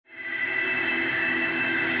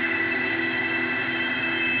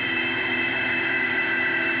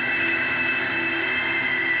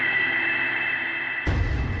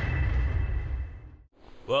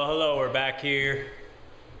Well, hello, we're back here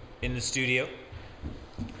in the studio,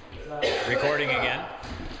 recording again.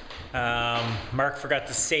 Mark forgot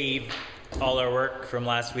to save all our work from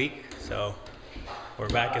last week, so we're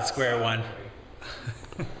back at square one.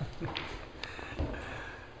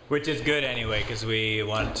 Which is good anyway, because we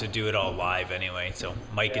want to do it all live anyway. So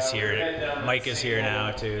Mike is here. Mike is here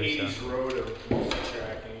now too. 80s road of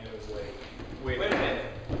tracking. It was like, wait a minute.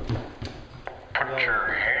 Put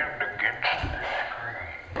your hand against the screen.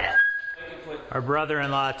 Our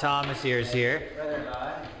brother-in-law Thomas here is here.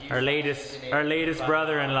 Our latest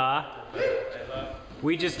brother-in-law.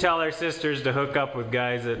 We just tell our sisters to hook up with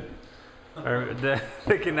guys that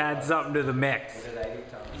can add something to the mix.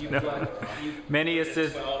 No. Many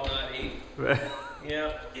assist. 12, not 8.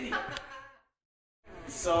 Yeah.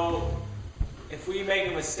 So, if we make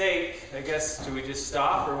a mistake, I guess, do we just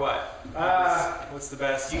stop or what? What's the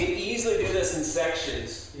best? You can easily do this in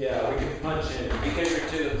sections. Yeah, we can punch in. Because you're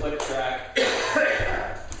to the click track.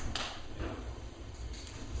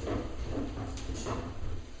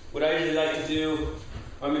 What I usually like to do,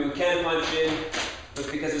 I mean, we can punch in, but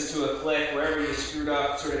because it's to a click, wherever you screwed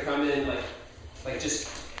up, sort of come in like just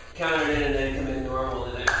count it in and then come in normal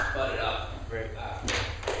and then butt it up. Right.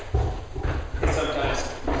 And sometimes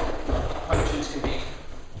punch-ins can be.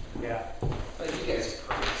 Yeah. But you guys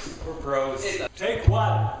are pros. We're pros. Take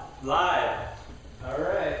one live. All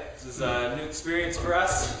right. This is a new experience for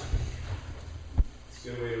us. It's a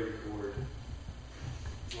good way to record.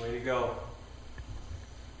 Way to go.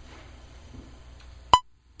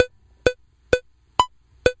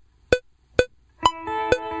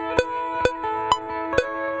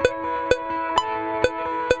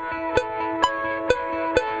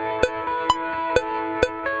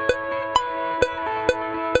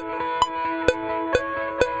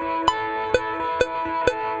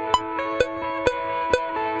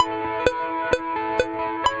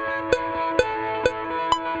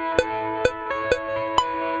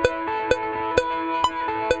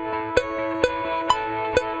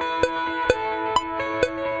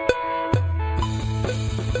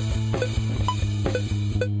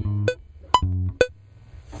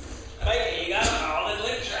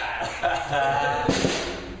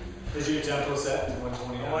 Is your tempo set to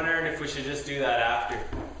 129? I'm wondering if we should just do that after.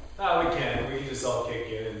 Oh, we can. We can just all kick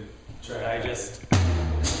in and try.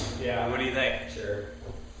 Yeah. What do you think? Sure.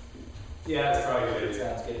 Yeah, that's probably good.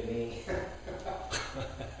 Sounds good to me.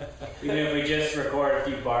 Even if we just record a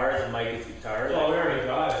few bars and Mike's guitar. Well, we already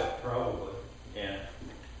got it, probably. Yeah.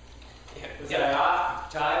 Was that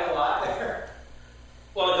off time a lot there?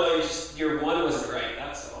 Well, no, your one wasn't right,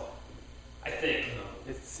 that's all. I think.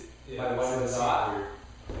 It's My one was off.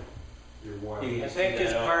 Your one. I think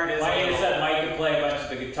his part is. Like I said, Mike can play a bunch of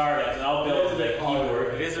the guitar lines, and I'll build the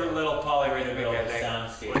keyboard. It is a little polyrhythmic, I think.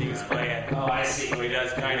 Soundscape. What he's playing. Oh, I see. So he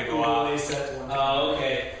does kind of go off. Oh,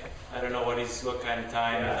 Okay. I don't know what kind of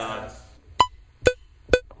time he's on.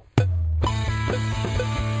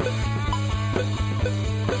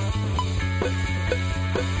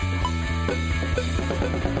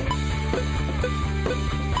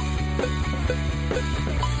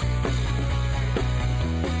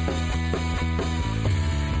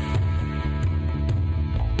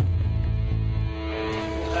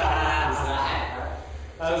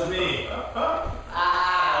 That was me. I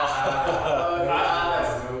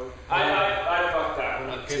fucked that one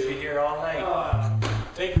up. Could be here all night.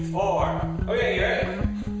 Take 4. Okay, you ready?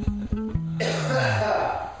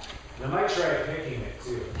 I might try picking it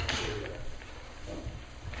too.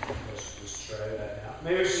 I should just try that now.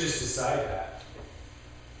 Maybe I should just decide that.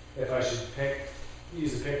 If I should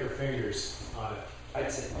use the pick or fingers on it.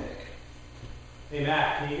 I'd say pick. Hey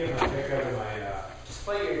Matt, can you get my pick out of my Just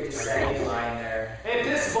play your descending line there. Hey,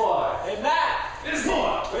 this boy! Hey, Matt! This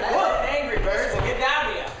boy! That's Angry Birds will get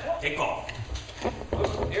down to you. Take off.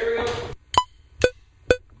 Here we go.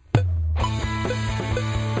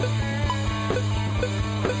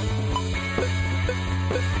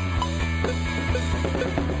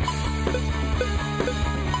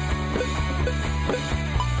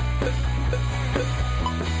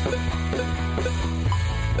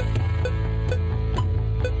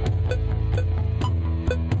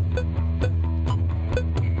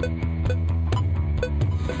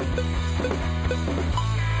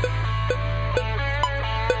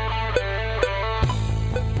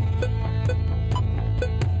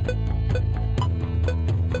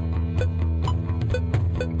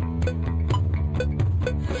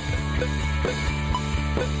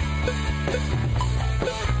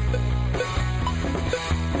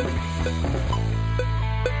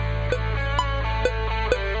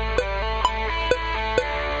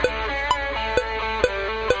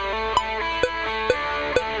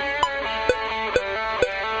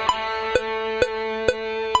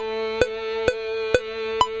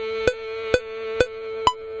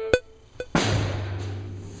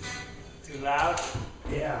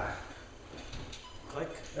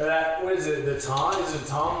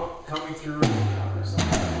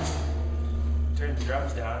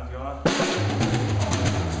 drums down if you want.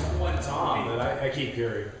 One tom that I keep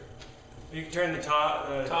hearing. You can turn the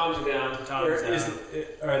toms down.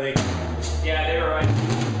 Are they? Yeah, they were right.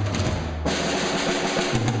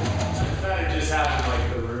 That just happened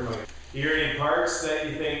like the room. Like, you hear any parts that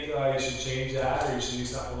you think you should change that, or you should do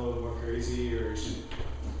something a little more crazy, or you should?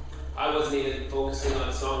 I wasn't even focusing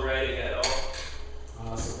on songwriting at all.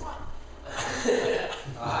 Awesome.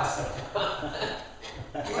 Awesome.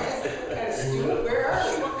 What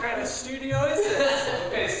kind of studio is this?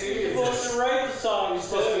 What kind of studio is You're supposed to write the song. You're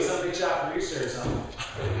supposed to be some big shot producer or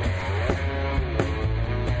something.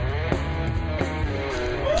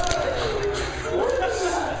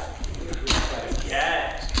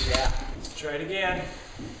 Yeah. Let's try it again.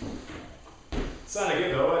 Sounded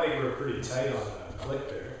good though. I think we were pretty tight on that click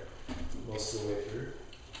there most of the way through.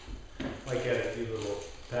 Like had a few little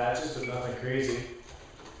patches, but nothing crazy.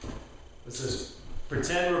 This is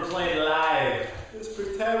pretend we're playing live. Let's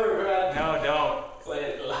pretend we're No, don't. Play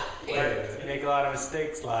it live. You make a lot of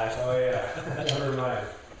mistakes live. Oh yeah, never mind.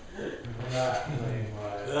 We're not playing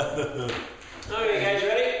live. Okay, guys,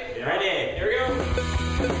 ready? Yeah. Ready? Here we go.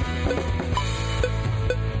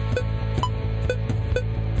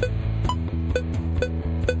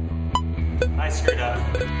 I screwed up.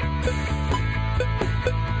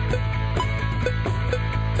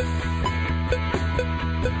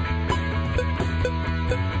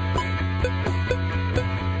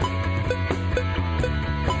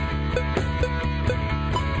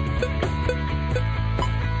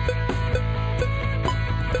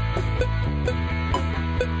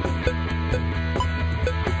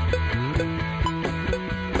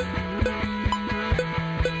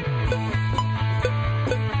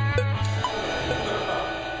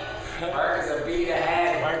 Mark is a beat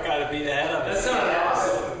ahead. Mark got a beat ahead of That us. sounded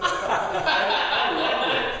awesome. I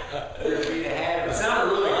love it. You're a beat ahead of It us.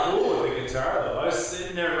 sounded really cool with the guitar though. I was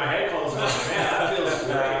sitting there in my headphones going, man, that feels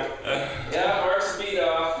great. Yeah, Mark's beat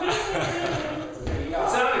off. It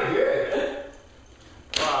sounded good.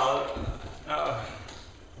 Well,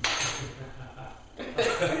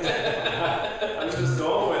 I'm just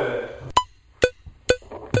going with it.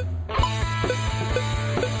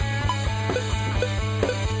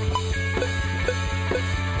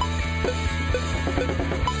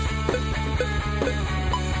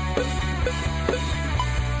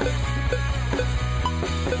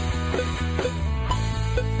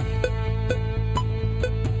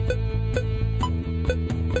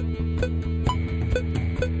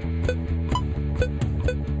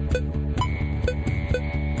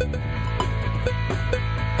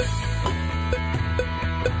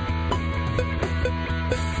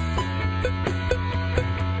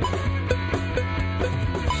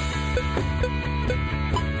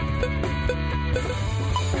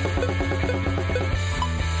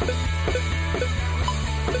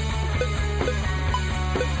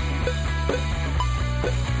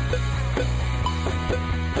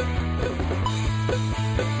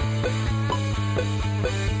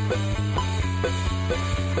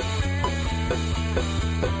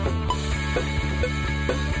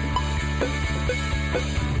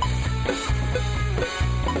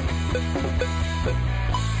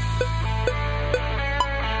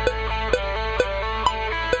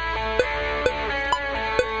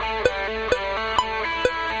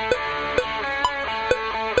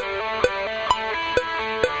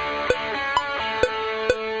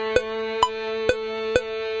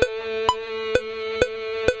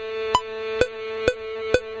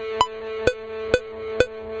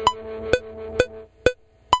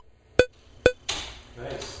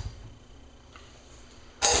 Nice.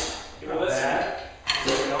 Not bad.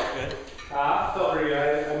 felt good. Felt pretty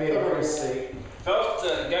good. I made a pretty mistake. Felt,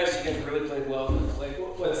 guys, you guys really played well with the click.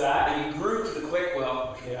 What's that? And you grew to the click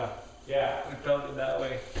well. Yeah. Yeah. We felt it that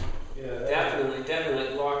way. Yeah.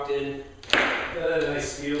 Definitely locked in. That had a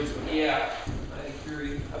nice feel to it. Yeah, I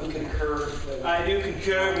agree. I would concur. I do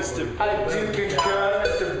concur, Mr.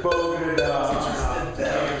 Mr. Bogard.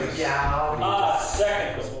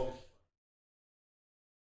 Second.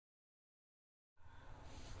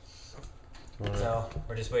 So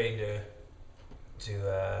we're just waiting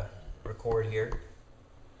to record here.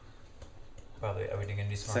 Probably, are we gonna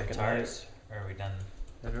do some more Second guitars? Or are we done?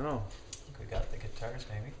 I don't know. I think we got the guitars,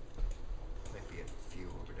 maybe. Might be a few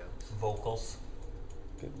overdubs. Vocals.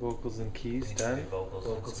 Get vocals and We keys need to done. do vocals.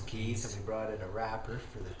 and Vocals, some keys, and we brought in a rapper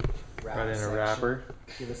for the rap Brought in a section. rapper.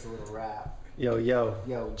 Give us a little rap. Yo, yo.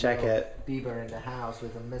 Yo, Check yo, it. Bieber in the house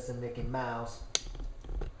with a missing Mickey Mouse.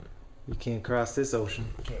 You can't cross this ocean.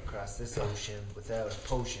 Can't cross this ocean without a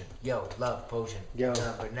potion. Yo, love potion. Yo.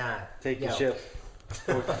 Number 9. Take Yo, your ship.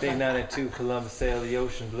 1492 Columbus sailed the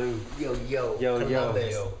ocean blue. Yo, Yo,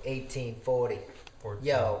 Columbus, yo. 1840.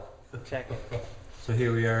 Yo. Check it. So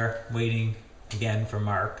here we are waiting again for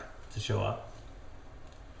Mark to show up.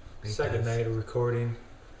 Second night of recording.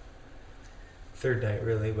 Third night,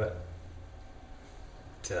 really, but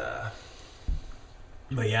yeah,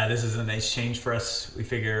 this is a nice change for us. We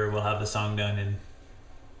figure we'll have the song done in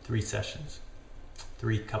 3 sessions,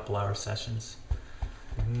 3 couple-hour sessions.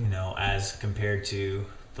 You know, as compared to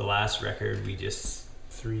the last record, we just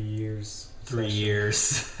 3 years. 3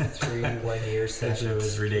 years. 3 1-year sessions. It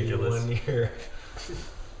was ridiculous. 1 year.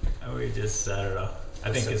 We just, I don't know.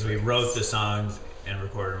 I think as we wrote the songs and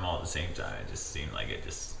recorded them all at the same time, it just seemed like it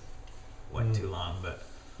just went too long. But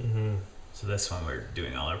so this one, we're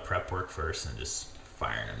doing all our prep work first and just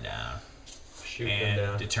firing them down. Shoot and them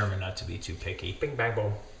down. determined not to be too picky. Bing bang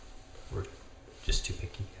boom. We're just too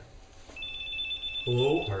picky.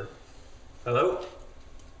 Hello? Hello?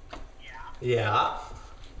 Yeah.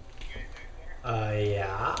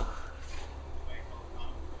 Yeah.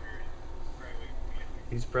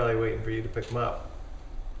 He's probably waiting for you to pick him up.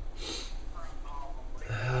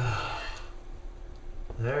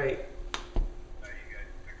 Alright.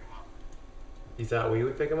 You thought we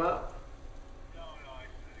would pick him up?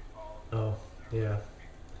 Oh, yeah.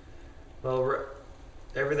 Well,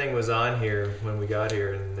 everything was on here when we got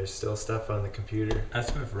here, and there's still stuff on the computer.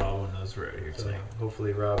 Ask him if Rob knows we're out here So today.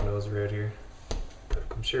 hopefully Rob knows we're out here. But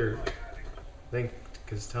I'm sure. I think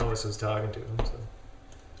because Thomas was talking to him. So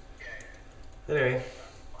anyway,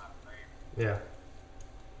 yeah.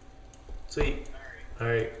 Sweet. All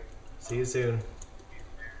right. See you soon.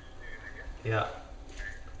 Yeah.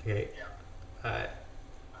 Okay. Bye.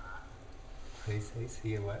 What do you say? See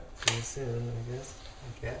you what? See you soon, I guess. I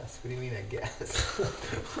guess. What do you mean, I guess?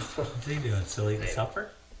 What's he doing? Still eating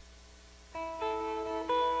supper?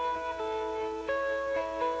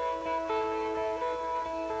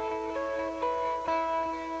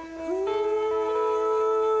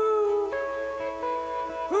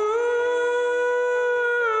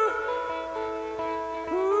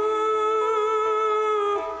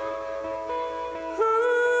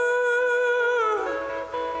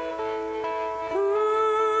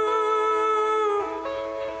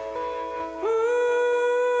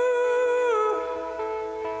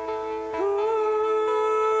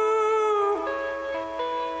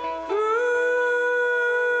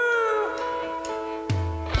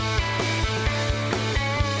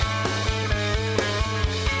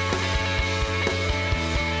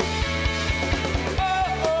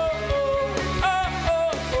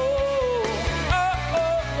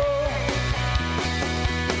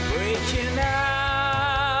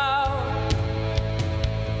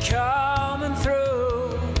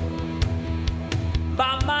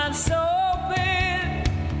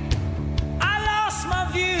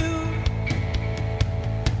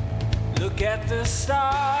 At the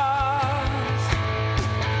stars,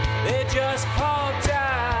 they just popped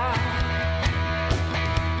out.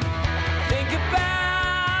 Think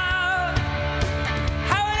about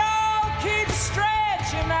how it all keeps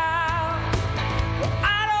stretching out. Well,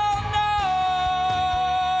 I don't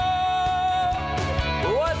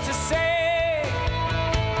know what to say.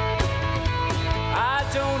 I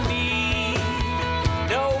don't need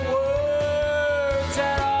no words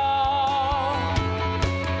at all.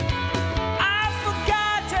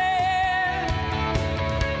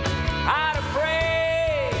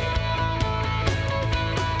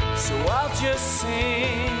 Just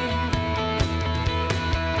sing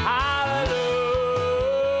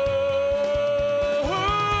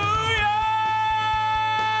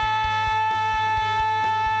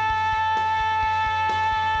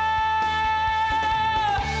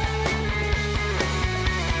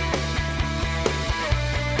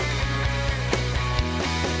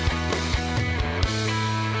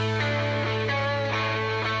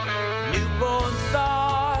newborn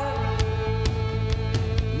thought,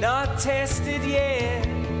 not tested yet.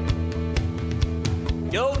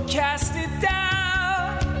 Don't cast it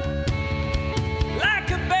down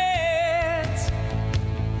like a bed.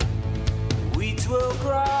 Weeds will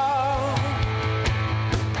grow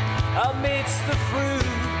amidst the fruit.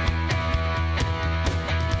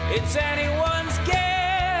 It's anyone's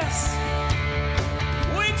guess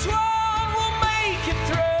which one will make it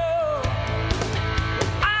through.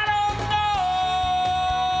 I don't know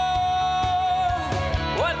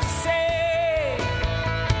what to say.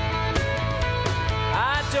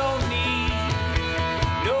 I don't need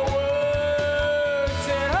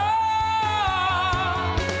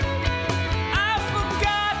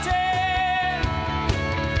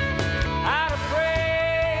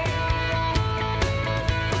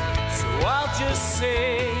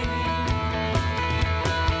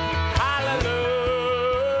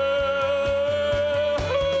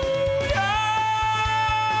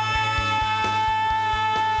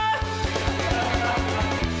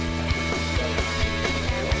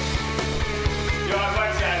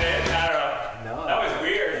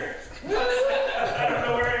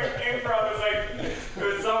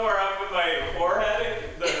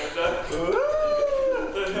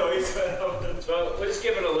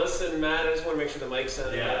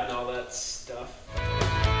sounding Yeah. good and all that stuff.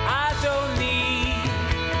 I don't need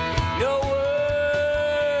no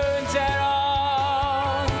words at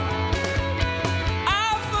all.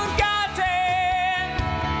 I've forgotten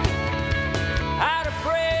how to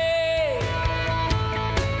pray,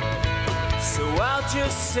 so I'll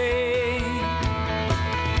just say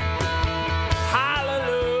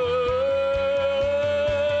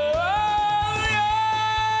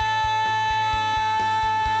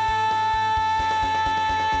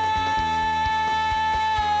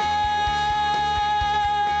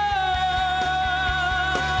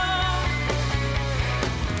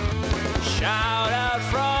shout out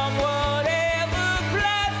from whatever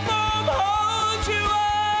platform holds you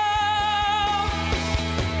up.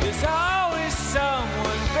 There's always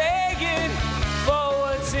someone begging for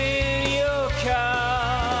what's in your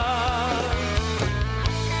cup.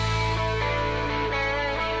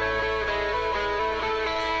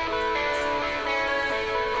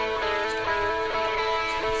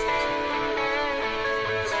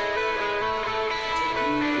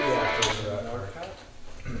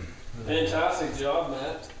 Fantastic job,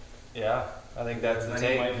 Matt. Yeah, I think that's the That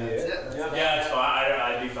take. might be it. Yeah, it's fine.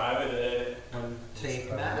 I'd be fine with it. Take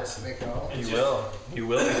that, they call it. You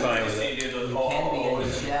will be fine with it. You can be in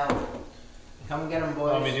the shower. Come get them,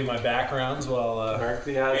 boys. Want me to do my backgrounds while Mark,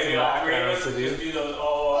 you have some backgrounds to do. do those.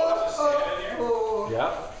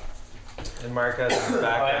 Yep. And Mark has some I have a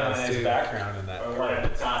backgrounds nice too. background in that. One at a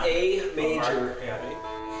time. A major.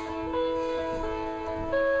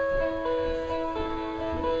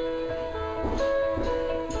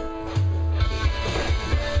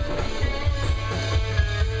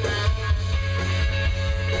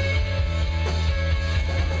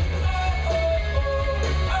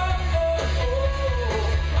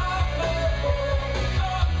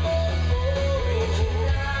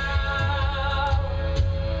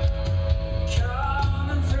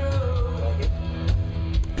 Coming through.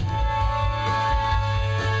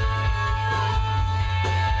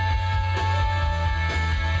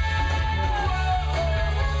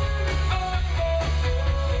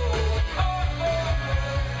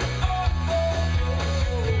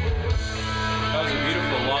 That was a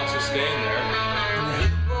beautiful long sustain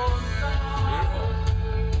there.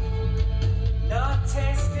 Not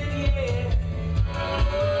tested yet.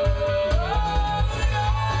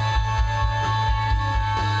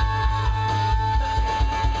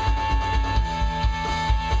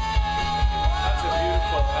 That's a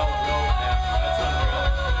beautiful held note, man. That's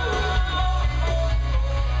unreal.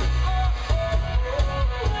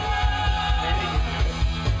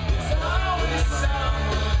 There's always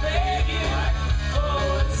someone begging for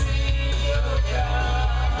what's in your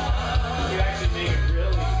cup. You actually make it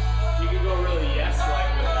really. You could go really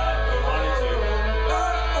yes-like with that if you wanted to.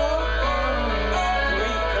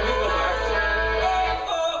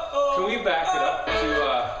 Can we back it up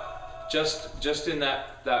to just in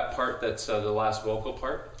that part that's the last vocal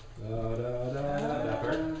part? That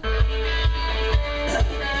part.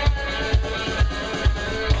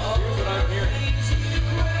 Here's what I'm hearing.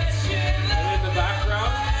 And in the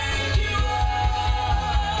background.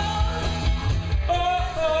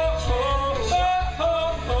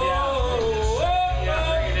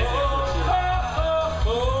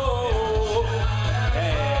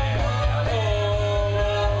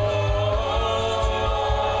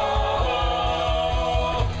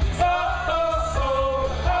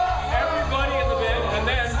 Everybody in the band, and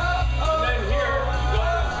then here you go.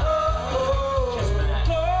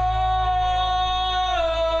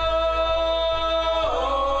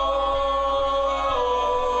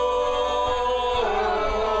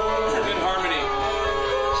 In harmony,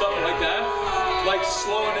 something like that, like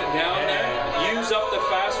slowing it down there. Use up the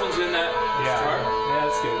fast ones in that part. Yeah,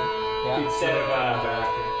 that's good. Instead of back.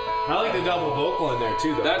 I like the double vocal in there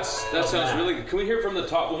too, though. That sounds really good. Can we hear it from the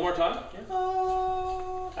top one more time?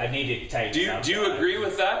 I need it tight. Do you agree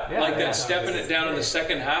with that? Yeah, like yeah. that, stepping it down in the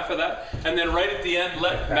second half of that, and then right at the end,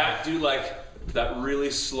 let Matt do like that really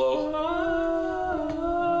slow.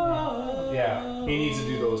 Yeah, he needs to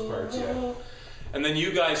do those parts, yeah. And then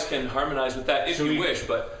you guys can harmonize with that if Should you we- wish.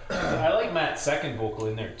 But I like Matt's second vocal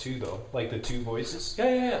in there too, though. Like the two voices.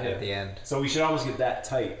 yeah. At the end. So we should always get that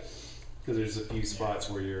tight. Because there's a few spots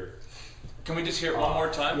where you're... Can we just hear it one more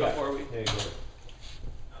time Yeah. before we? Yeah, go ahead.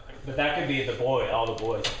 But that could be all the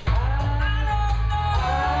boys.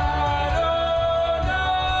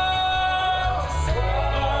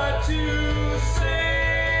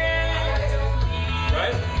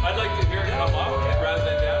 Right? I'd like to hear it come up rather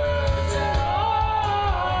than down.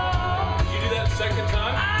 Did you do that second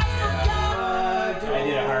time? I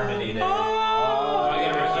did a harmony there.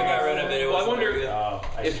 I got rid of it. Well, I wonder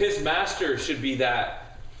I if his master should be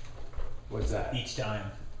that. What's that? Each time.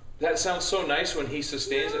 That sounds so nice when he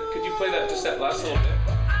sustains it. Could you play that, just that last little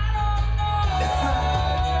bit?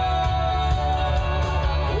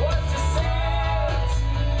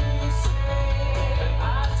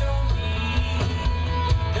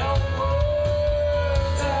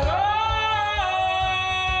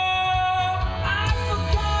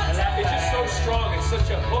 It's just so strong. It's such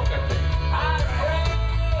a hook, I think.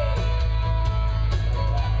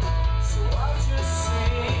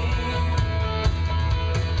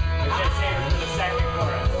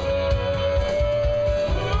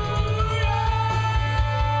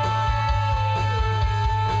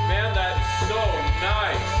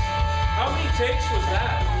 Takes was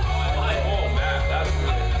that? Oh man, that's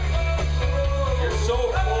really. You're so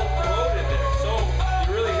full throated there, so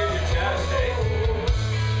you really hear your chest, eh?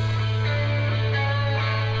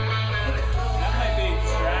 That might be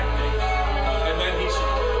distracting. And then he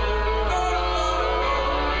should.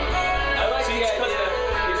 I like the idea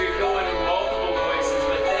if you're going in multiple voices,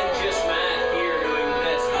 but then just Matt here doing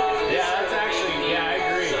this. Yeah, that's actually, yeah, I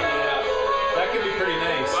agree. That could be pretty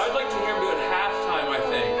nice. I'd like to hear him do it halftime, I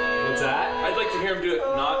think. What's that? I'd like to hear him do it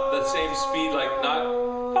not the same speed, like not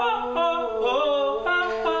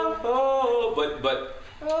but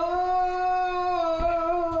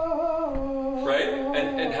right,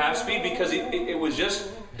 and half speed, because it was just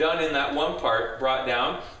done in that one part, brought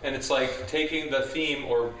down, and it's like taking the theme,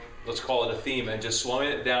 or let's call it a theme, and just slowing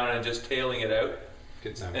it down and just tailing it out,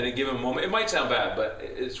 and it give him a moment. It might sound bad, but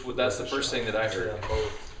that's the first thing that I heard.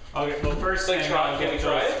 Okay, well, first thing, Can we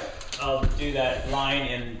try it? I'll do that line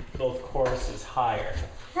in both choruses higher.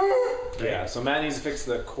 Yeah, so Matt needs to fix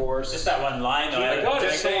the chorus. Just that one line, though. I gotta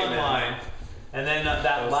Just say, one man. line. And then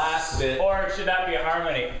that last bit. Or should that be a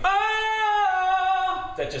harmony? Is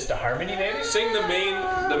that just a harmony, maybe? Sing the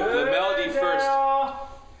melody first.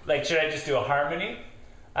 Like, should I just do a harmony?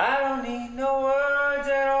 I don't need no words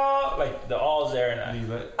at all. Like, the all's there and Leave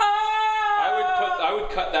it. I would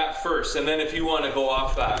cut that first, and then if you want to go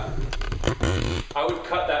off that, I would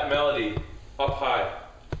cut that melody up high.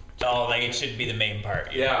 Oh, like it should be the main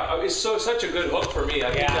part. Yeah, it's such a good hook for me. I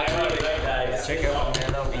think Yeah, that's I really really. like that. Yeah. Check out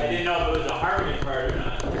man. I didn't know if it was a harmony part or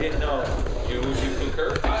not. I didn't know. You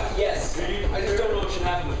concur? Yes. I just don't know what should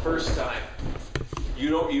happen the first time.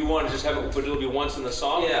 You want to just have it, but it'll be once in the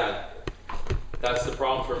song. Yeah. That's the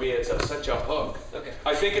problem for me. It's such a hook. Okay.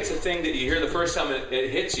 I think it's a thing that you hear the first time it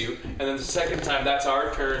hits you, and then the second time that's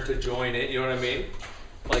our turn to join it. You know what I mean?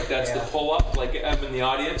 Like that's the pull up. Like I'm in the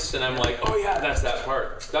audience, and I'm like, oh yeah, that's that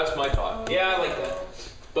part. That's my thought. Yeah, I like that.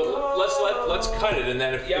 But let's cut it, and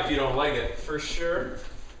then if you don't like it, For sure.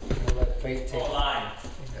 We'll let fate take Full line.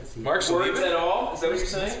 Mark's Words leaving. at all? Is that what you're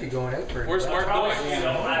Must saying? be going out for Where's Mark Probably going? should do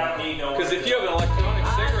I don't need no Because words if you have an electronic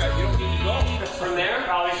cigarette, you don't need to go. From there?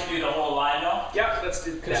 Probably should do the whole line though. Yeah, let's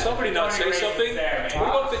do Can that. somebody not say something? There, man. What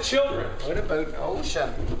about the children? What about Ocean?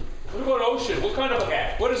 What about Ocean? What kind of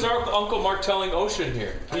what is our Uncle Mark telling Ocean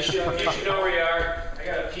here? You should know where you are. I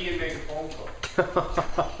gotta pee and make a phone call.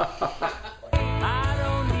 I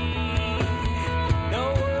don't need no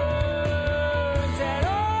words at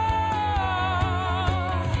all.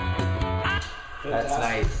 That's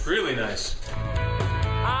nice. Really nice.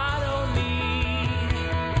 I don't need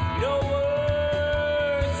no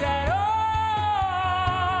words at all.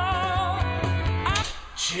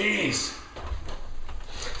 Jeez.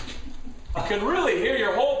 I can really hear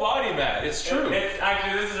your whole body, Matt. It's true. It's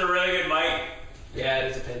actually, this is a really good mic. Yeah,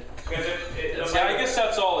 it is a pin. Because Yeah, I guess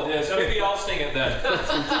that's all it is. Maybe I'll sing it then.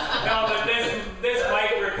 no, but this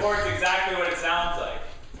mic records exactly what it sounds like.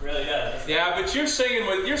 It really does. Yeah, but you're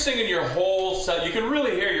singing your whole set. You can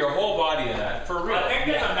really hear your whole body in that. For real. I think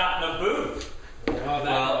because I'm not in the booth.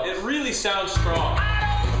 Well, it really sounds strong.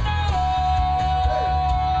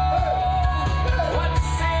 What to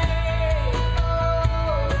say?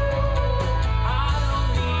 I don't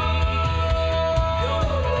need no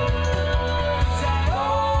words at all.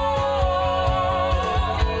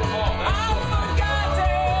 I've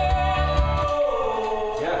forgotten.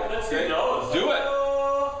 Yeah, Let's great. do those. Do it.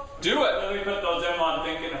 Do it. Let me put those in while I'm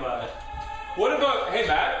thinking about it. What about, hey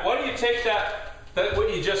Matt, why don't you take that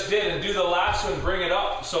what you just did and do the last one, bring it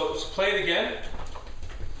up. So play it again.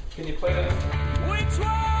 Can you play that? Which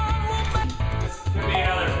one will This could be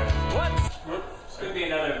another. what? This could be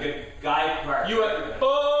another good guide part. You went, oh,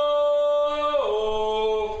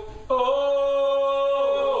 oh, oh,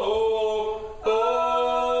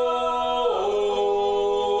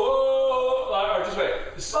 oh, or just wait.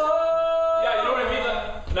 Yeah, you know what I mean?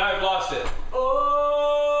 Now I've lost it.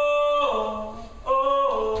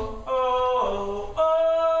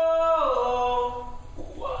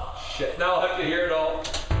 Shit, now I'll have to hear it all.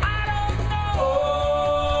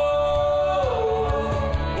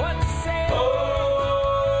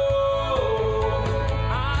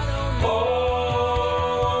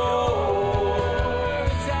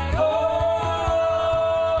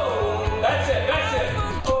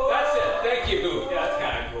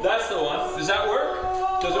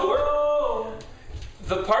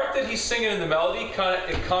 the part that he's singing in the melody,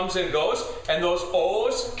 it comes and goes, and those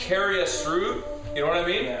O's carry us through. You know what I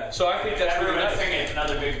mean? Yeah. So I think that's really nice. Singing, it's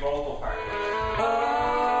another big vocal part.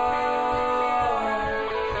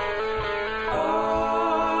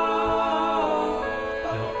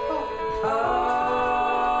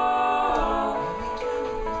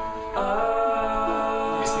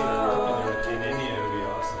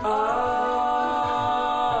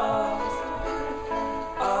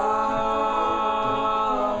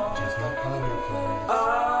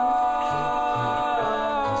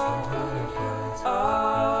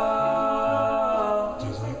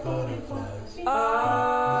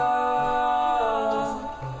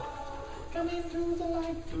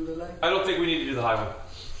 I don't think we need to do the high one.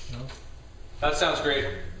 No. That sounds great.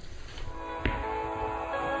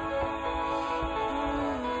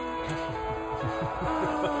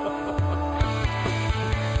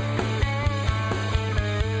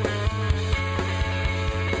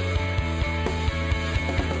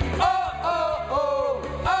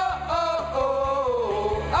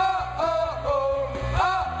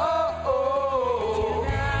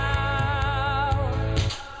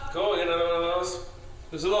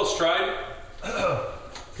 There's a little stride.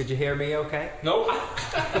 Could you hear me okay? Nope.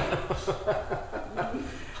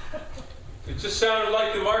 It just sounded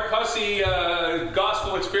like the Mark Hussey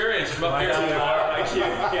gospel experience from up here.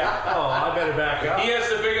 Yeah. Oh, I better back up. He has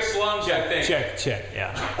the biggest lungs, I think. Check,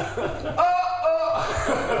 yeah.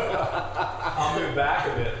 I'll move back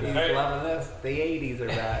a bit. He's loving this. The 80s are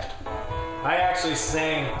back. I actually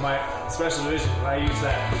sang my special edition. I use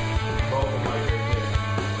that vocal mic right there.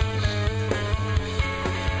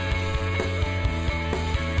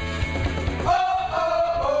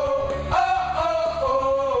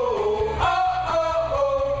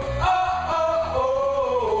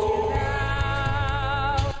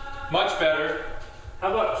 Much better.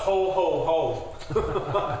 How about ho ho ho? For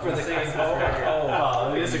the Christmas record.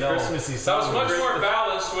 Oh, it is a Christmassy That song. was much more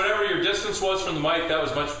balanced. Whatever your distance was from the mic, that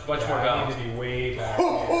was much more I balanced. need to be way back.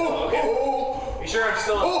 You sure I'm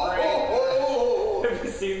still in frame? Have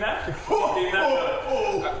you seen that? Seen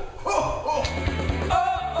that?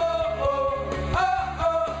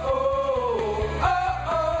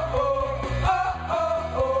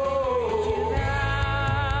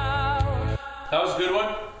 That was a good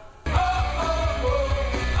one.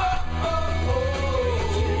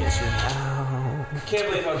 I can't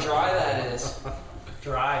believe how dry that is.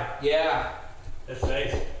 Dry. Yeah. That's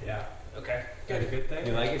nice. Yeah. Okay. Got a good thing?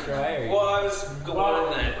 You like it dry? Or Well, I was going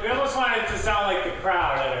on that. We almost wanted it to sound like the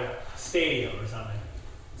crowd at a stadium or something.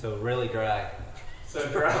 So really dry. So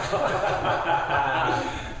dry.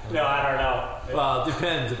 No, I don't know. Well, it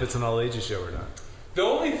depends if it's an all ages show or not. The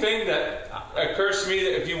only thing that occurs to me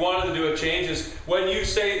that if you wanted to do a change is when you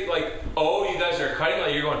say like, oh, you guys are cutting,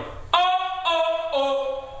 like you're going,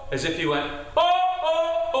 oh, as if you went, oh.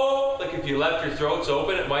 Like if you left your throats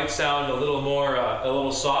open, it might sound a little more, a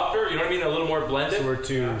little softer. You know what I mean? A little more blended. So we're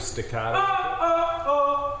too staccato.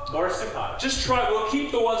 More staccato. Just try. We'll keep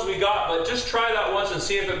the ones we got, but just try that once and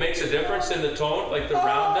see if it makes a difference in the tone, like the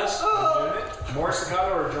roundness. More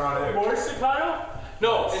staccato or drawn out? More staccato?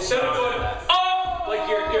 No, instead of going, like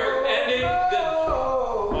you're ending the.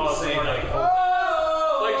 Same like.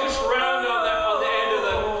 Like just round on the end of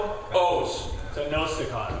the O's. So no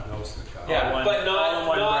staccato. Yeah, But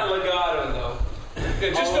not legato though.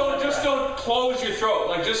 Yeah, just don't close your throat.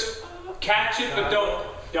 Like just catch it, but don't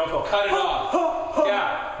go cut it off.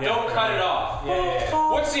 Yeah, don't cut it off. Yeah.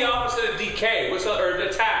 What's the opposite of decay? Or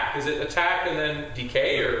attack? Is it attack and then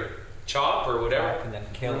decay or chop or whatever? And then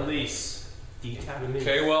kill it. Release.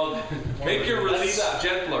 Okay, well, make your release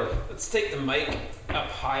gentler. Let's take the mic up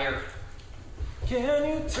higher. Can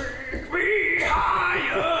you take me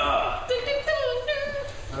higher?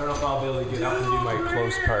 I don't know if I'll be able to get up and do my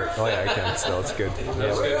close part. Oh yeah, I can still. It's good.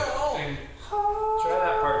 That's good. Try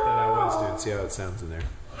that part that I was doing. See how it sounds in there.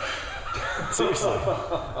 Seriously.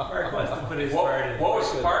 Mark wants to put his What part in.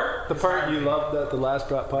 was the part? The part you loved at the last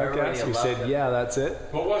podcast, we said, yeah, that's it.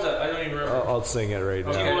 What was it? I don't even remember. I'll sing it right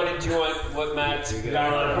Do you now. want what Matt's? You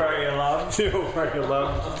know the part you love? The part you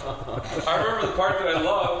love. I remember the part that I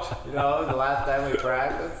loved. You know, the last time we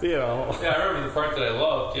practiced. You know. Yeah, I remember the part that I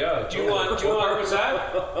loved. Yeah. Do you want? What part was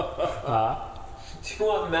that? Do you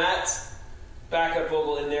want Matt's backup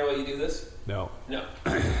vocal in there while you do this? No. No.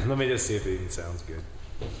 Let me just see if it even sounds good.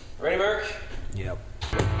 Ready, Mark? Yep.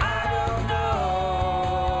 I don't know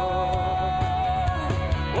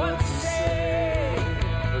what to say.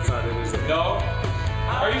 That's not it, is it? No.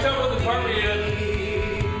 Are you talking about the part where you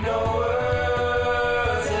did? No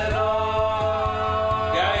words at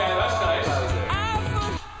all. Yeah, that's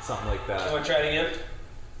nice. Something like that. Want to try it again?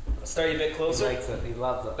 I'll start you a bit He closer. likes it. He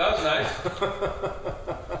loves it. That was nice.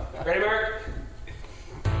 Ready, Mark?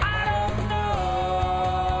 I don't know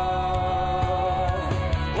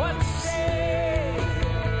what to say.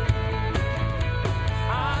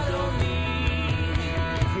 I don't need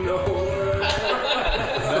No words.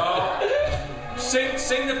 No.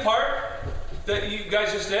 Sing the part that you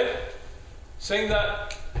guys just did. Sing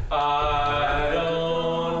that. I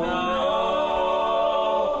don't know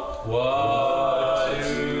what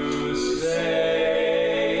to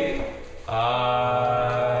say.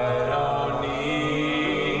 I don't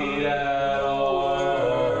need at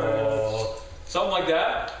all. Something like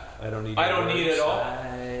that. I don't need. I don't need at all.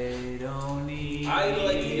 I don't need. I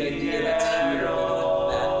like the idea that's here better than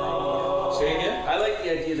that. Say again. I like the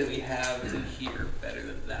idea that we have to hear better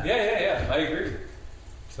than that. Yeah. I agree.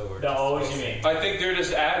 So we're The just O's you mean? I think they're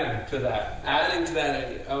just adding to that. Adding to that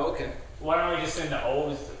idea. Oh, okay. Why don't we just sing the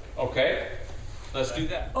O's? Okay. Let's do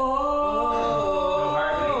that. No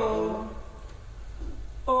harmony.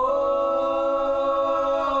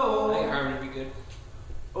 I think harmony would be good.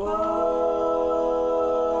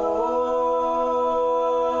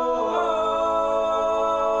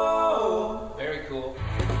 Very cool.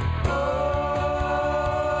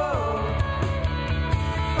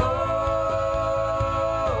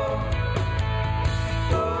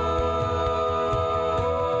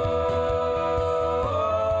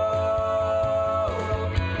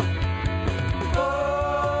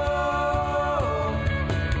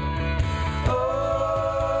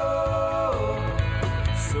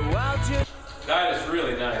 so I'll just That is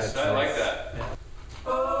really nice. I like that.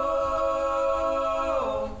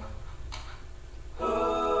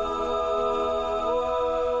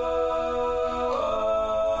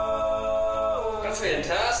 That's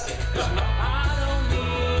fantastic. I don't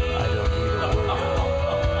need I don't need a word.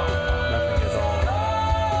 Nothing at all.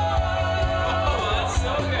 Oh, that's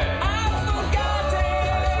so good. I've forgotten.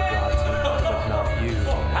 I forgot him, but not you.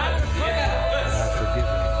 And I forgive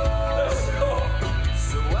him.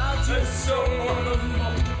 So I'll just So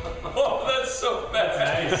oh, that's so bad.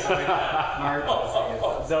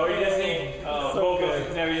 So we just need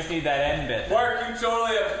vocals. No, we just need that end bit. Mark, you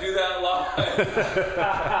totally have to do that live.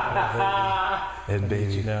 And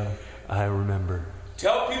baby, I remember.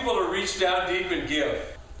 Tell people to reach down deep and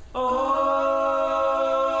give.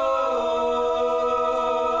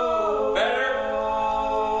 Better?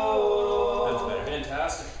 That's better.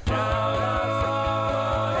 Fantastic.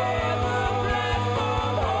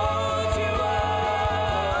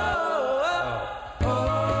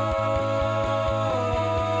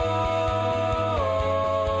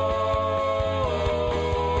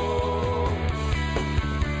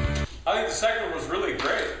 I think the second one was really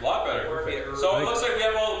great. A lot better. So it looks like we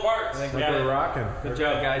have all the parts. I think we're rocking. Good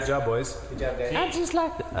job, guys. Good job, boys. Good job, guys. I'd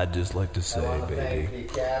just like to I say, want to baby.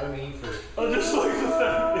 thank the Academy for If only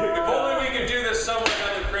we could do this somewhere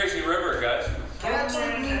down the crazy river, guys.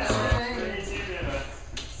 catching me.